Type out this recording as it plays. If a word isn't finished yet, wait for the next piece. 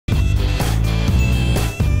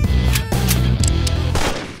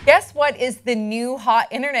what is the new hot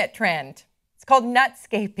internet trend? It's called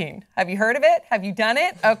nutscaping. Have you heard of it? Have you done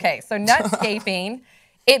it? Okay, so nutscaping,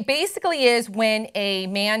 it basically is when a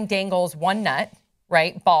man dangles one nut,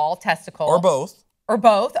 right, ball, testicle. Or both. Or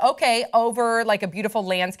both, okay, over like a beautiful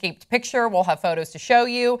landscaped picture. We'll have photos to show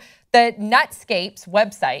you. The Nutscapes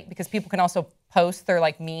website, because people can also post their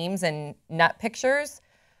like memes and nut pictures,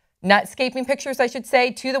 nutscaping pictures, I should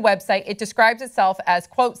say, to the website. It describes itself as,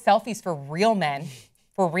 quote, selfies for real men.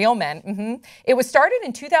 For real men. It was started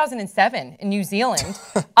in 2007 in New Zealand.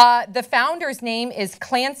 The founder's name is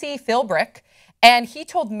Clancy Philbrick, and he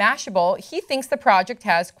told Mashable he thinks the project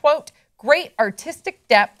has, quote, great artistic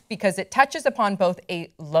depth because it touches upon both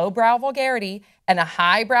a lowbrow vulgarity and a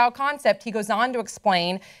highbrow concept. He goes on to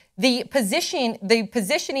explain the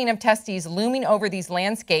positioning of testes looming over these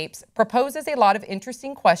landscapes proposes a lot of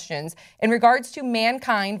interesting questions in regards to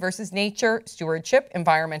mankind versus nature, stewardship,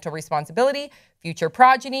 environmental responsibility, future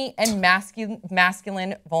progeny, and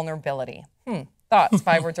masculine vulnerability. Thoughts,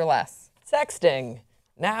 5 words or less. Sexting,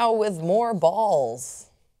 now with more balls.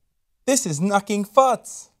 This is knocking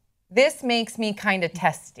futz. This makes me kind of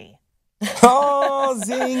testy. Oh,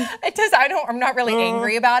 zing. I'm not really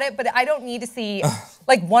angry about it, but I don't need to see,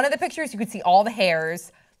 like one of the pictures, you could see all the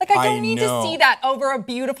hairs. Like I don't need to see that over a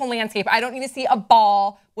beautiful landscape. I don't need to see a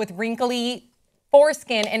ball with wrinkly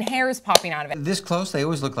foreskin and hairs popping out of it. This close, they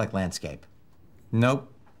always look like landscape.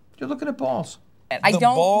 Nope, you're looking at balls. I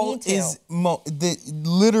don't ball need to. is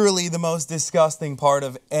literally the most disgusting part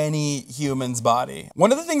of any human's body.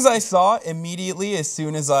 One of the things I saw immediately as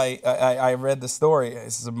soon as I read the story,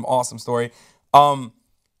 this is an awesome story,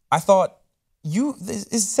 I thought, this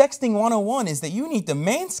is sexting 101 is that you need to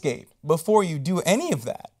manscape before you do any of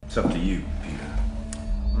that. It's up to you,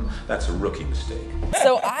 Peter. That's a rookie mistake.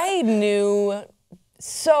 So I knew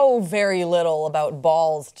so very little about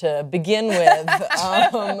balls to begin with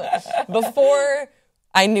before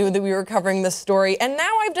I knew that we were covering this story, and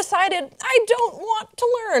now I've decided I don't want to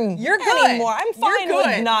learn anymore. I'm fine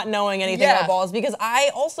with not knowing anything about balls because I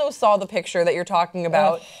also saw the picture that you're talking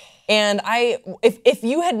about, and if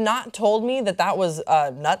you had not told me that that was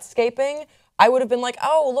nutscaping, I would have been like,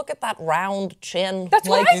 oh, look at that round chin. That's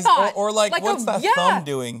what I thought. Or like what's that thumb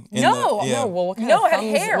doing? No, well, what kind of thumbs? It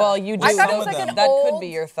had hair. Well, you do. I thought it was like an that old, could be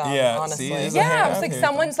your thumb, honestly. See, it was like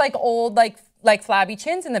someone's like old, like flabby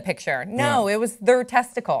chins in the picture. No, it was their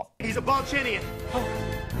testicle. He's a ball chinian.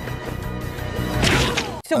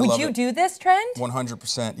 So would you do this trend?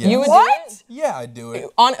 100%. You would do it? Yeah, I'd do it.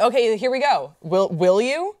 Okay, here we go. Will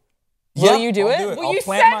you? Will you do it? Will you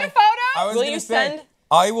send a photo? Will you send?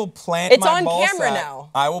 I will plant my ball sack. It's on camera now.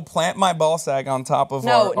 I will plant my ball sack on top of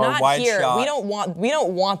our wide here. shot. We don't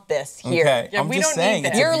want this here. Okay, yeah, I'm just saying.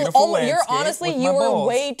 It's a You're landscape honestly, with you my were balls.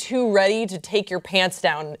 way too ready to take your pants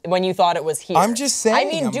down when you thought it was here. I'm just saying.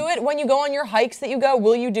 I mean, do it when you go on your hikes that you go.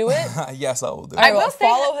 Will you do it? Yes, I will do it. I will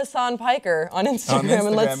follow Hassan Piker on Instagram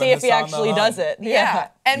and let's see if he actually does it. Yeah.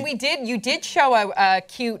 And you did show a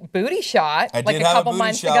cute booty shot I like did a have couple a booty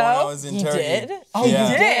months shot ago. when I was in Turkey. Did? Oh,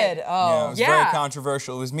 yeah. you did? Oh, yeah, it was very controversial.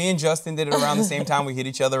 It was me and Justin did it around the same time. We hit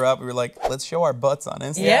each other up. We were like, let's show our butts on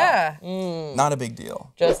Instagram. Yeah. Not a big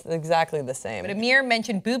deal. Just exactly the same. But Amir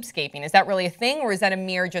mentioned boobscaping. Is that really a thing, or is that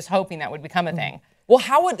Amir just hoping that would become a thing? Well,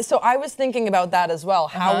 so I was thinking about that as well.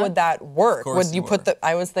 How would that work? Would you put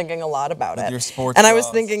I was thinking a lot about it. Your sports and I was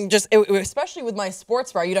bras. thinking especially with my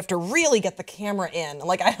sports bra, you'd have to really get the camera in.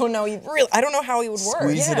 Like, I don't know how he would work.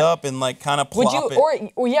 Squeeze it up and like kind of plop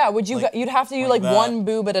it. You'd have to do like one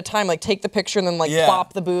boob at a time, like take the picture and then like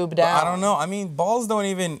plop the boob down. But I don't know. I mean,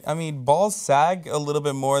 balls sag a little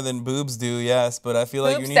bit more than boobs do, yes, but I feel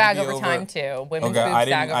like you need to be over time too. Women's okay, boobs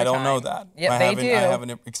sag over time. I don't know that. Yep, they do. I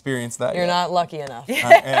haven't experienced that You're yet. not lucky enough.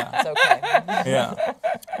 Yeah. It's okay. Yeah.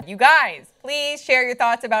 You guys, please share your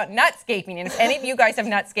thoughts about nutscaping. And if any of you guys have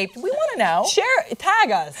nutscaped, we want to know.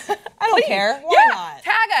 Tag us. I don't care. Why not?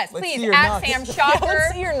 Tag us, Let's please. see your At nuts. Sam Shocker.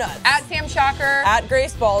 Let's see your nuts. At Sam Shocker. At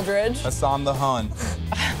Grace Baldridge. Hassan the Hun.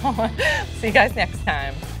 See you guys next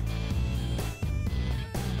time.